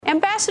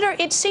Ambassador,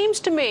 it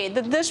seems to me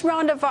that this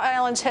round of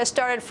violence has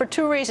started for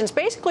two reasons,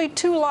 basically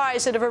two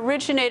lies that have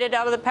originated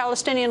out of the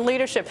Palestinian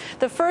leadership.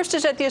 The first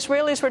is that the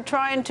Israelis were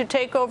trying to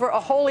take over a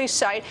holy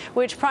site,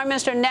 which Prime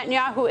Minister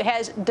Netanyahu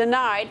has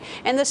denied,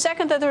 and the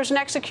second, that there was an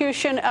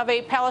execution of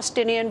a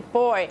Palestinian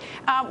boy.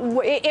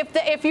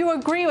 If you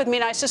agree with me,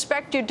 and I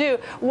suspect you do,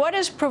 what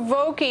is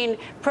provoking the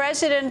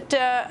president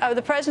of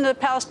the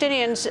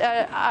Palestinians,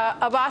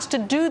 Abbas, to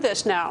do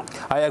this now?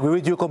 I agree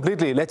with you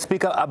completely. Let's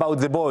speak about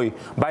the boy.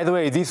 By the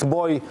way, this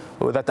boy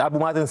that Abu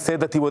Mazen said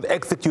that he was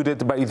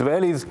executed by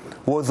Israelis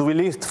was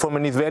released from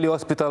an Israeli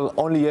hospital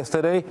only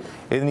yesterday,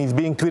 and is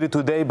being treated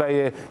today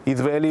by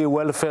Israeli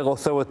welfare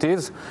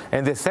authorities.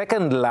 And the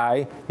second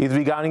lie is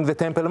regarding the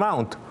Temple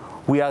Mount.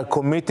 We are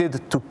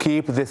committed to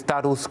keep the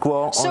status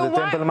quo on the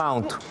Temple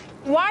Mount.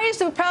 Why is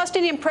the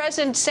Palestinian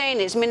president saying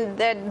this? I mean,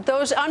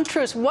 those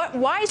untruths.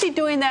 Why is he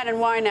doing that,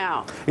 and why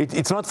now?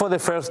 It's not for the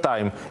first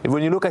time.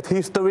 When you look at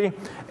history,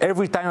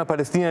 every time a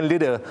Palestinian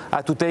leader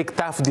had to take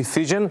tough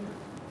decision,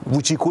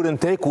 which he couldn't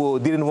take or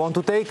didn't want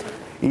to take,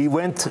 he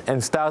went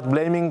and started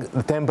blaming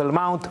the Temple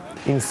Mount,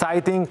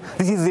 inciting.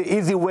 This is the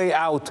easy way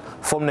out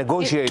from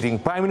negotiating.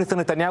 Prime Minister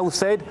Netanyahu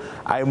said,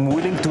 I'm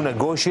willing to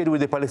negotiate with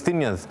the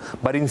Palestinians.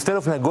 But instead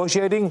of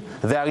negotiating,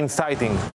 they are inciting.